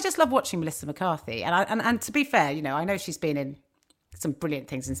 I mean, I just love watching Melissa McCarthy, and to be fair, you know, I know she's been in some brilliant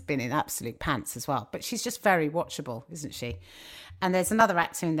things and has been in absolute pants as well, but she's just very watchable, isn't she? And there's another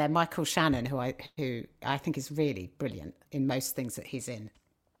actor in there, Michael Shannon, who I think is really brilliant in most things that he's in.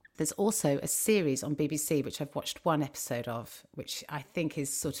 There's also a series on BBC, which I've watched 1 episode of, which I think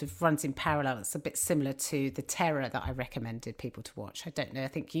is sort of runs in parallel. It's a bit similar to The Terror that I recommended people to watch. I don't know. I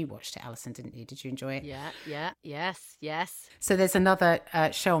think you watched it, Alison, didn't you? Did you enjoy it? Yes. So there's another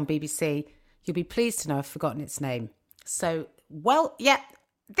show on BBC. You'll be pleased to know I've forgotten its name. So, well, yeah,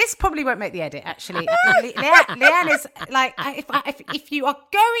 this probably won't make the edit, actually. Leanne is like, if you are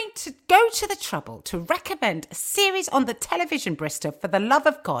going to go to the trouble to recommend a series on the television, Bristol, for the love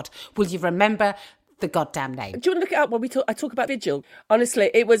of God, will you remember the goddamn name? Do you want to look it up while I talk about Vigil?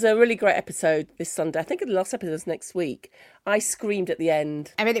 Honestly, it was a really great episode this Sunday. I think the last episode was next week. I screamed at the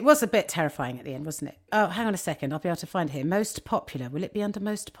end. I mean, it was a bit terrifying at the end, wasn't it? Oh, hang on a second. I'll be able to find it here. Most popular. Will it be under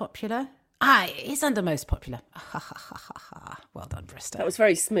most popular? It is under most popular. Well done, Bristol. That was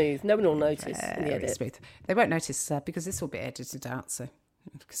very smooth. No one will notice in the edit. Smooth. They won't notice because this will be edited out. So,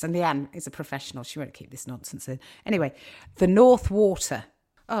 because Leanne is a professional, she won't keep this nonsense in. Anyway, The North Water.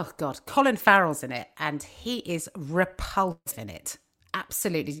 Oh God, Colin Farrell's in it, and he is repulsive in it.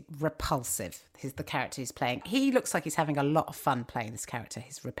 absolutely repulsive. The character he's playing. He looks like he's having a lot of fun playing this character.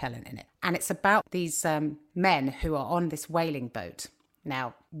 He's repellent in it. And it's about these men who are on this whaling boat.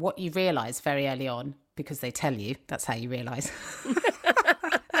 Now, what you realise very early on, because they tell you, that's how you realise.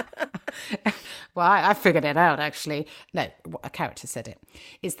 Well, I figured it out, actually. No, a character said it,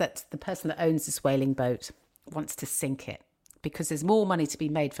 is that the person that owns this whaling boat wants to sink it because there's more money to be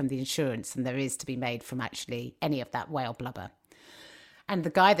made from the insurance than there is to be made from actually any of that whale blubber. And the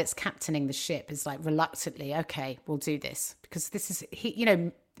guy that's captaining the ship is like reluctantly, okay, we'll do this. Because this is,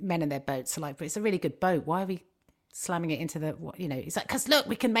 men in their boats are like, but it's a really good boat. Why are we slamming it into the, he's like, because look,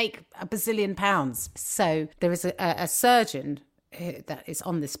 we can make £1 billion. So there is a surgeon that is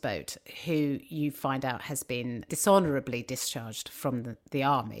on this boat who you find out has been dishonourably discharged from the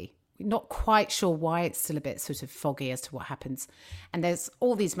army. Not quite sure why. It's still a bit sort of foggy as to what happens. And there's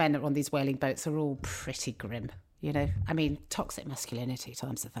all these men that are on these whaling boats are all pretty grim. Toxic masculinity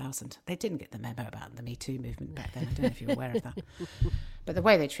times 1,000. They didn't get the memo about the Me Too movement back then. I don't know if you're aware of that. But the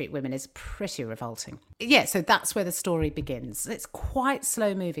way they treat women is pretty revolting. Yeah, so that's where the story begins. It's quite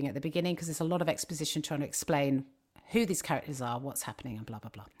slow moving at the beginning because there's a lot of exposition trying to explain who these characters are, what's happening, and blah,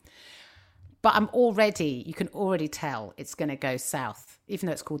 blah, blah. But you can already tell it's going to go south, even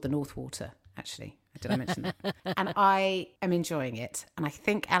though it's called the North Water, actually. Did I mention that? And I am enjoying it. And I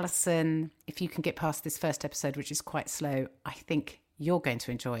think, Alison, if you can get past this first episode, which is quite slow, I think you're going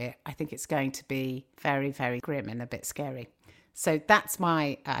to enjoy it. I think it's going to be very, very grim and a bit scary. So that's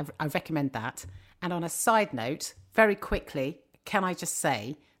I recommend that. And on a side note, very quickly, can I just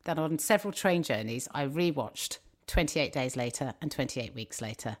say that on several train journeys, I rewatched 28 Days Later and 28 Weeks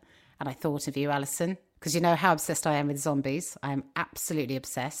Later. And I thought of you, Alison, because you know how obsessed I am with zombies. I am absolutely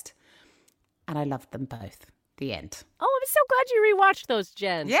obsessed. And I loved them both. The end. Oh, I'm so glad you rewatched those,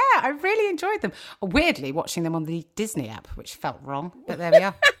 Jen. Yeah, I really enjoyed them. Weirdly, watching them on the Disney app, which felt wrong, but there we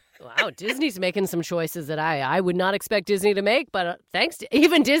are. Wow, Disney's making some choices that I would not expect Disney to make, but thanks to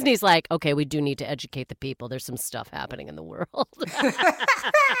even Disney's like, okay, we do need to educate the people. There's some stuff happening in the world.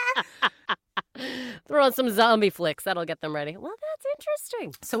 Throw on some zombie flicks. That'll get them ready. Well, that's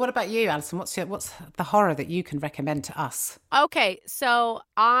interesting. So what about you, Alison? What's the horror that you can recommend to us? Okay, so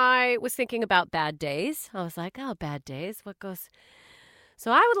I was thinking about Bad Days. I was like, oh, Bad Days. What goes?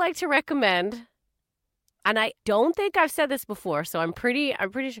 So I would like to recommend, and I don't think I've said this before, so I'm pretty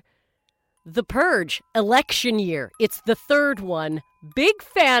sure. The Purge, election year. It's the third one. Big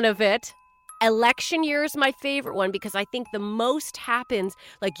fan of it. Election year is my favorite one because I think the most happens,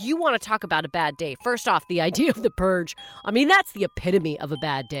 like you want to talk about a bad day. First off, the idea of the purge. I mean, that's the epitome of a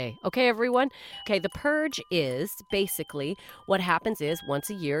bad day. Okay, everyone? Okay, the purge is basically what happens is once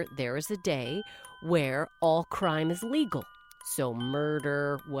a year, there is a day where all crime is legal. So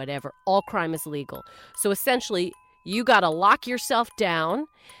murder, whatever, all crime is legal. So essentially, you got to lock yourself down,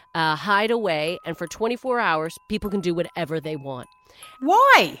 hide away, and for 24 hours, people can do whatever they want.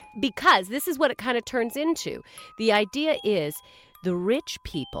 Why? Because this is what it kind of turns into. The idea is the rich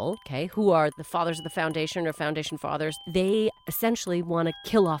people, okay, who are the fathers of the foundation or foundation fathers, they essentially want to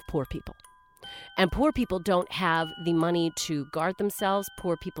kill off poor people. And poor people don't have the money to guard themselves.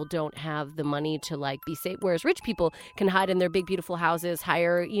 Poor people don't have the money to be safe. Whereas rich people can hide in their big, beautiful houses,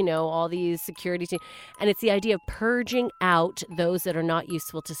 hire, all these security teams. And it's the idea of purging out those that are not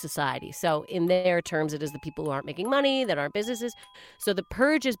useful to society. So in their terms, it is the people who aren't making money, that aren't businesses. So the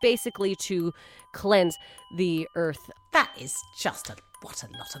purge is basically to cleanse the earth. That is just what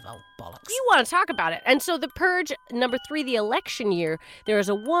a lot of old bollocks. You want to talk about it. And so the purge, number 3, the election year, there is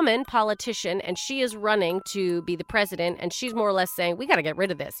a woman politician, and she is running to be the president, and she's more or less saying, we got to get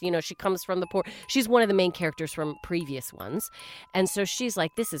rid of this. She comes from the poor. She's one of the main characters from previous ones. And so she's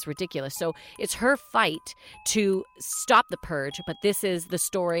like, this is ridiculous. So it's her fight to stop the purge, but this is the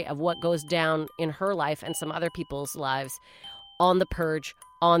story of what goes down in her life and some other people's lives on the purge,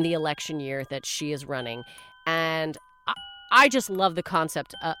 on the election year that she is running. And I just love the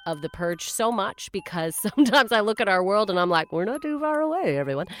concept of the purge so much because sometimes I look at our world and I'm like, we're not too far away,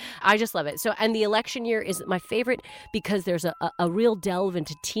 everyone. I just love it. So, and the election year is my favorite because there's a real delve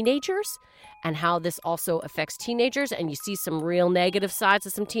into teenagers and how this also affects teenagers. And you see some real negative sides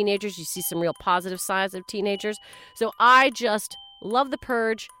of some teenagers. You see some real positive sides of teenagers. So I just love the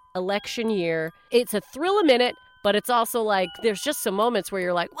purge, election year. It's a thrill a minute, but it's also like there's just some moments where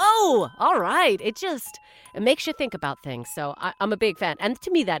you're like, whoa, all right. It makes you think about things. So I'm a big fan. And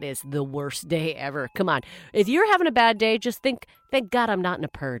to me, that is the worst day ever. Come on. If you're having a bad day, just think, thank God I'm not in a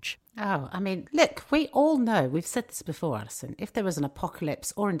purge. Oh, I mean, look, we all know, we've said this before, Alison, if there was an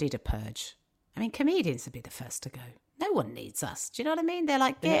apocalypse or indeed a purge, I mean, comedians would be the first to go. No one needs us. Do you know what I mean? They're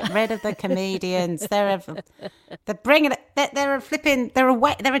like, get rid of the comedians. They're bringing it. They're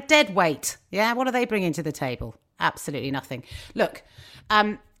a dead weight. Yeah, what are they bringing to the table? Absolutely nothing. Look,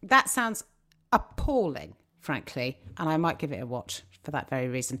 that sounds appalling, frankly, and I might give it a watch for that very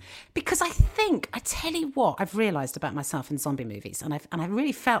reason. Because I tell you what, I've realised about myself in zombie movies, and I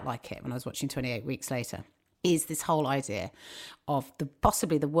really felt like it when I was watching 28 Weeks Later, is this whole idea of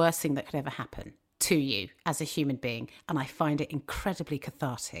possibly the worst thing that could ever happen to you as a human being. And I find it incredibly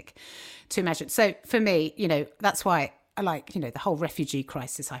cathartic to imagine. So for me, that's why I like, the whole refugee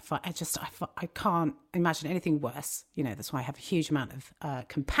crisis. I can't imagine anything worse. That's why I have a huge amount of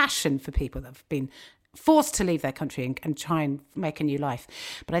compassion for people that have been forced to leave their country and try and make a new life.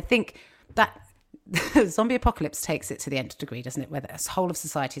 But I think that the zombie apocalypse takes it to the nth degree, doesn't it? Where the whole of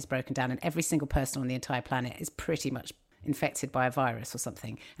society is broken down and every single person on the entire planet is pretty much infected by a virus or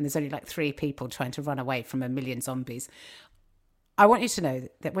something. And there's only like 3 people trying to run away from a million zombies. I want you to know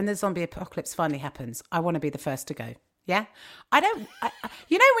that when the zombie apocalypse finally happens, I want to be the first to go. Yeah?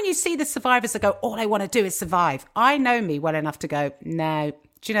 When you see the survivors that go, all I want to do is survive. I know me well enough to go, no.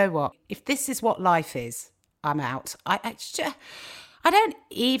 Do you know what? If this is what life is, I'm out. I don't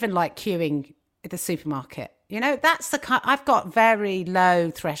even like queuing at the supermarket. That's the kind. I've got very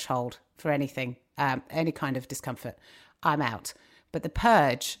low threshold for anything, any kind of discomfort. I'm out. But the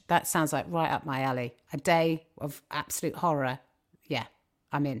purge, that sounds like right up my alley. A day of absolute horror. Yeah,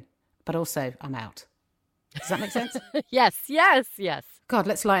 I'm in. But also, I'm out. Does that make sense? Yes. God,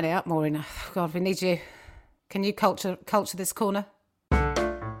 let's line it up, Maureen. God, we need you. Can you culture this corner?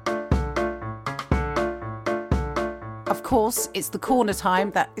 Of course, it's the corner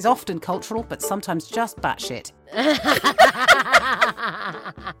time that is often cultural, but sometimes just batshit.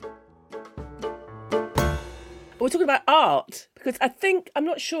 We're talking about art, because I'm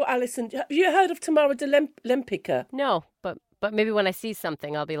not sure, Alison, have you heard of Tamara de Lempicka? No, but maybe when I see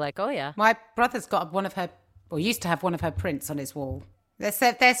something, I'll be like, oh yeah. My brother's got used to have one of her prints on his wall.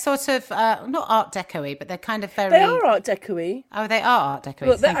 They're sort of, not Art Deco-y, but they're kind of very... They are Art Deco-y. Oh, they are Art Deco-y.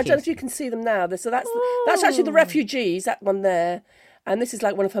 Look, I don't know if you can see them now. So that's actually the refugees, that one there. And this is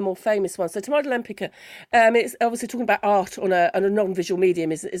like one of her more famous ones. So Tamara de Lempicka, it's obviously talking about art on a non-visual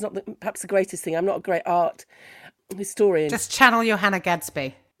medium is not perhaps the greatest thing. I'm not a great art historian. Just channel your Hannah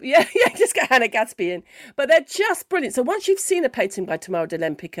Gadsby. Yeah, just get Hannah Gadsby in. But they're just brilliant. So once you've seen a painting by Tamara de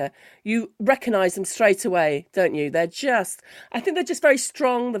Lempicka, you recognise them straight away, don't you? I think they're just very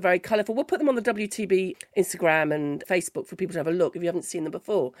strong, they're very colourful. We'll put them on the WTB Instagram and Facebook for people to have a look if you haven't seen them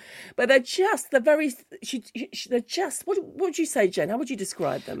before. But they're just, what would you say, Jen? How would you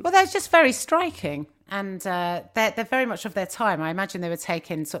describe them? Well, they're just very striking. And they're very much of their time. I imagine they were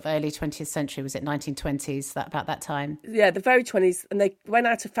taken sort of early 20th century. Was it 1920s, about that time? Yeah, the very 20s. And they went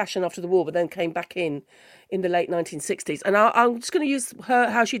out of fashion after the war, but then came back in the late 1960s. And I'm just going to use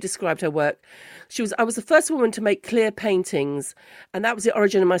how she described her work. I was the first woman to make clear paintings, and that was the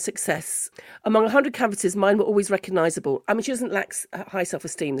origin of my success. Among 100 canvases, mine were always recognisable. I mean, she doesn't lack high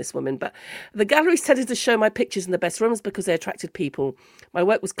self-esteem, this woman, but the galleries tended to show my pictures in the best rooms because they attracted people. My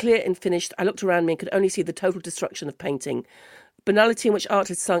work was clear and finished. I looked around me and could only see the total destruction of painting. Banality in which art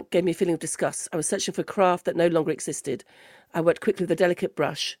had sunk gave me a feeling of disgust. I was searching for craft that no longer existed. I worked quickly with a delicate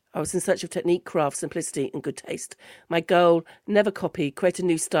brush. I was in search of technique, craft, simplicity and good taste. My goal, never copy, create a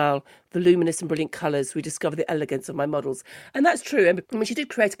new style, the luminous and brilliant colours, rediscover the elegance of my models. And that's true. I mean, she did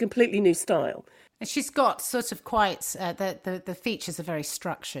create a completely new style. And she's got sort of quite, the features are very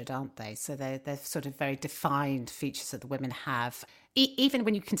structured, aren't they? So they're sort of very defined features that the women have. Even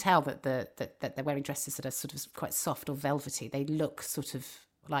when you can tell that they're wearing dresses that are sort of quite soft or velvety, they look sort of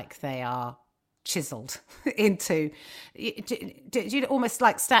like they are chiseled into almost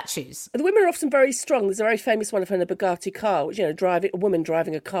like statues. The women are often very strong. There's a very famous one of her in a Bugatti car, which, a woman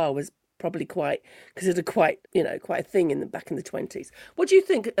driving a car was probably considered quite a thing back in the 20s. What do you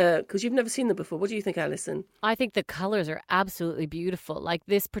think, because you've never seen them before, what do you think, Alison? I think the colours are absolutely beautiful. Like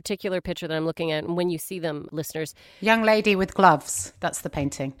this particular picture that I'm looking at, and when you see them, listeners. Young lady with gloves, that's the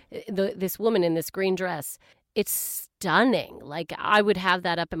painting. This woman in this green dress, it's stunning. Like I would have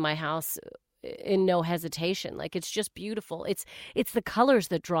that up in my house in no hesitation. Like it's just beautiful. It's the colors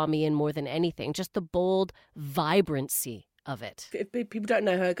that draw me in more than anything, just the bold vibrancy of it. If people don't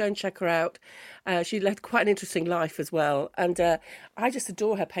know her, go and check her out. She led quite an interesting life as well, and I just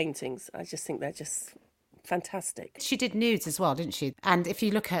adore her paintings. I just think they're just fantastic. She did nudes as well, didn't she? And if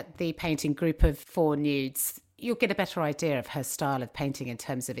you look at the painting Group of 4 Nudes, you'll get a better idea of her style of painting in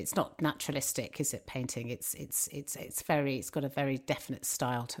terms of it's not naturalistic, is it? Painting, it's got a very definite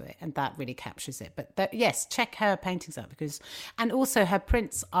style to it, and that really captures it. But yes, check her paintings out and also her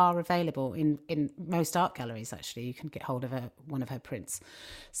prints are available in most art galleries. Actually, you can get hold of one of her prints.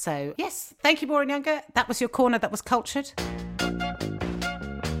 So yes, thank you, Maureen Younger. That was your corner. That was cultured.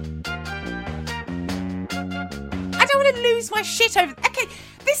 I don't want to lose my shit over. Okay.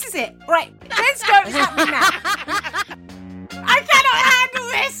 This is it. Right, let's go. What's happening now? I cannot handle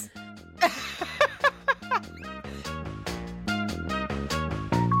this.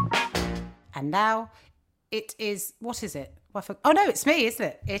 And now it is, what is it? Oh no, it's me, isn't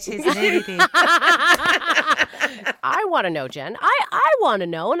it? It is nearly I want to know, Jen. I want to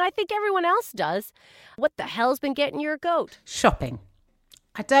know, and I think everyone else does. What the hell's been getting your goat? Shopping.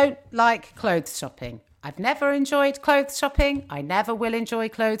 I don't like clothes shopping. I've never enjoyed clothes shopping. I never will enjoy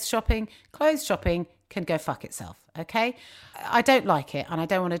clothes shopping. Clothes shopping can go fuck itself, okay? I don't like it and I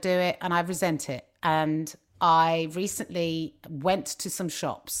don't want to do it and I resent it. And I recently went to some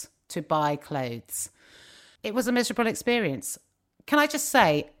shops to buy clothes. It was a miserable experience. Can I just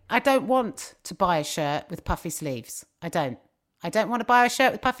say, I don't want to buy a shirt with puffy sleeves. I don't want to buy a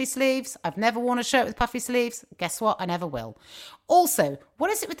shirt with puffy sleeves. I've never worn a shirt with puffy sleeves. Guess what? I never will. Also,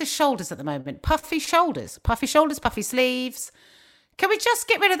 what is it with the shoulders at the moment? Puffy shoulders, puffy sleeves. Can we just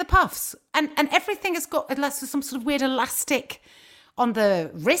get rid of the puffs? And everything has got some sort of weird elastic on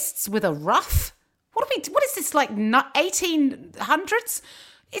the wrists with a ruff. What is this, like 1800s?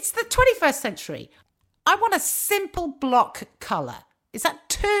 It's the 21st century. I want a simple block colour. Is that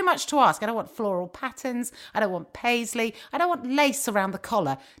too much to ask? I don't want floral patterns. I don't want paisley. I don't want lace around the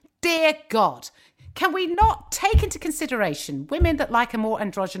collar. Dear God, can we not take into consideration women that like a more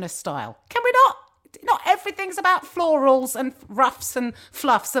androgynous style? Can we not? Not everything's about florals and ruffs and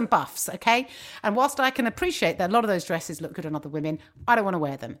fluffs and buffs, okay? And whilst I can appreciate that a lot of those dresses look good on other women, I don't want to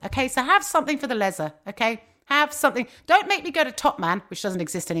wear them, okay? So have something for the leather, okay? Have something. Don't make me go to Top Man, which doesn't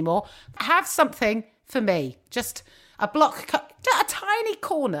exist anymore. Have something for me. Just a block, a tiny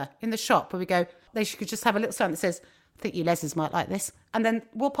corner in the shop where we go, they could just have a little sign that says, I think you lesbians might like this. And then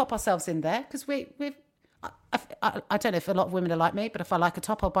we'll pop ourselves in there because I don't know if a lot of women are like me, but if I like a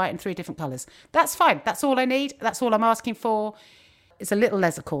top, I'll buy it in 3 different colours. That's fine. That's all I need. That's all I'm asking for. It's a little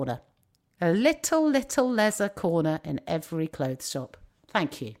leather corner. A little leather corner in every clothes shop.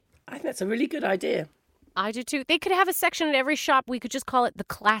 Thank you. I think that's a really good idea. I do too. They could have a section in every shop. We could just call it the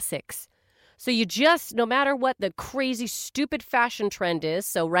classics. So you just, no matter what the crazy, stupid fashion trend is,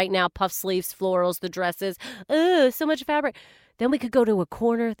 so right now, puff sleeves, florals, the dresses, so much fabric. Then we could go to a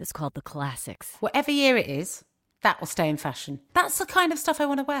corner that's called the classics. Whatever year it is, that will stay in fashion. That's the kind of stuff I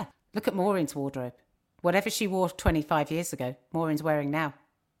want to wear. Look at Maureen's wardrobe. Whatever she wore 25 years ago, Maureen's wearing now.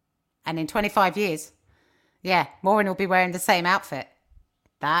 And in 25 years, yeah, Maureen will be wearing the same outfit.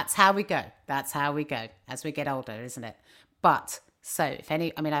 That's how we go. That's how we go as we get older, isn't it? But, I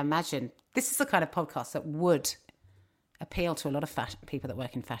imagine this is the kind of podcast that would appeal to a lot of people that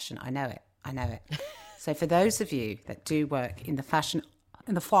work in fashion. I know it. So for those of you that do work in the fashion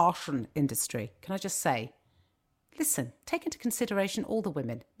industry, can I just say, listen, take into consideration all the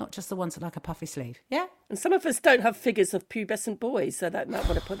women, not just the ones that like a puffy sleeve. Yeah? And some of us don't have figures of pubescent boys, so that might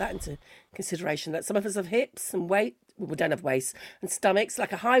want to put that into consideration. That some of us have hips and we don't have waists and stomachs,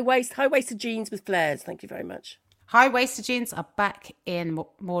 like a high-waisted jeans with flares. Thank you very much. High-waisted jeans are back in,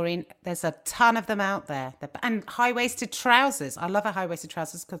 Maureen. There's a ton of them out there. And high-waisted trousers. I love a high-waisted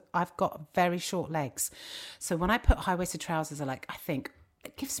trousers because I've got very short legs. So when I put high-waisted trousers, I think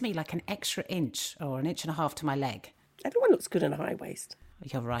it gives me like an extra inch or an inch and a half to my leg. Everyone looks good in a high waist.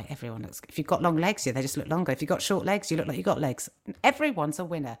 You're right, everyone looks good. If you've got long legs, they just look longer. If you've got short legs, you look like you've got legs. Everyone's a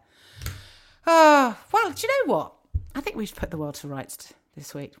winner. Oh, well, do you know what? I think we've put the world to rights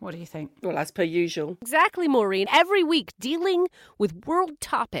this week. What do you think? Well, as per usual. Exactly, Maureen. Every week dealing with world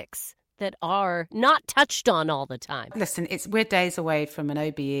topics that are not touched on all the time. Listen, we're days away from an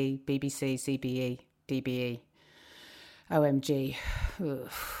OBE, BBC, CBE, DBE, OMG.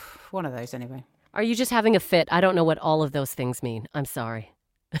 Ugh, one of those anyway. Are you just having a fit? I don't know what all of those things mean. I'm sorry.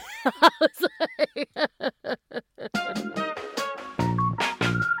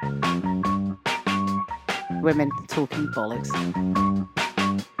 Women talking bollocks.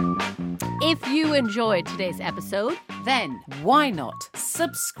 If you enjoyed today's episode, then why not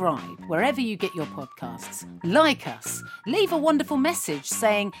subscribe wherever you get your podcasts? Like us. Leave a wonderful message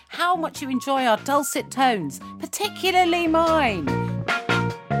saying how much you enjoy our dulcet tones, particularly mine.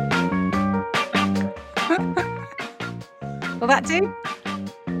 Will that do?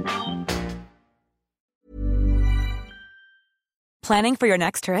 Planning for your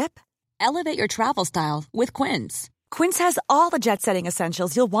next trip? Elevate your travel style with Quince. Quince has all the jet-setting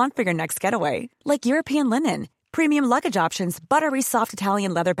essentials you'll want for your next getaway, like European linen, premium luggage options, buttery soft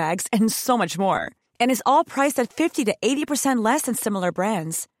Italian leather bags, and so much more. And is all priced at 50 to 80% less than similar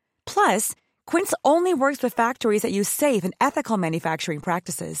brands. Plus, Quince only works with factories that use safe and ethical manufacturing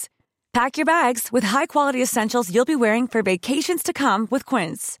practices. Pack your bags with high-quality essentials you'll be wearing for vacations to come with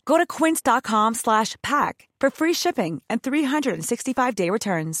Quince. Go to quince.com/pack for free shipping and 365-day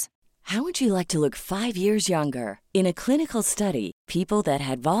returns. How would you like to look 5 years younger? In a clinical study, people that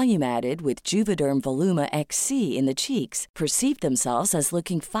had volume added with Juvederm Voluma XC in the cheeks perceived themselves as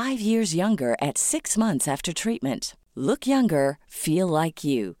looking 5 years younger at 6 months after treatment. Look younger, feel like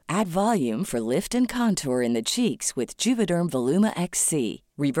you. Add volume for lift and contour in the cheeks with Juvederm Voluma XC.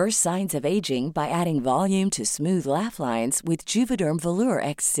 Reverse signs of aging by adding volume to smooth laugh lines with Juvederm Volure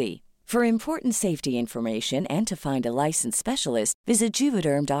XC. For important safety information and to find a licensed specialist, visit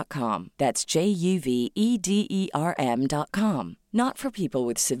Juvederm.com. That's JUVEDERM.com. Not for people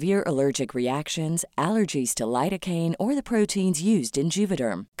with severe allergic reactions, allergies to lidocaine, or the proteins used in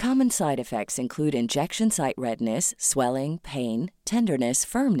Juvederm. Common side effects include injection site redness, swelling, pain, tenderness,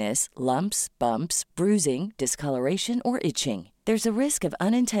 firmness, lumps, bumps, bruising, discoloration, or itching. There's a risk of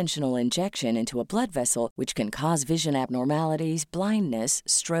unintentional injection into a blood vessel, which can cause vision abnormalities, blindness,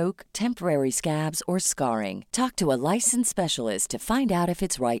 stroke, temporary scabs, or scarring. Talk to a licensed specialist to find out if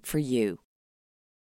it's right for you.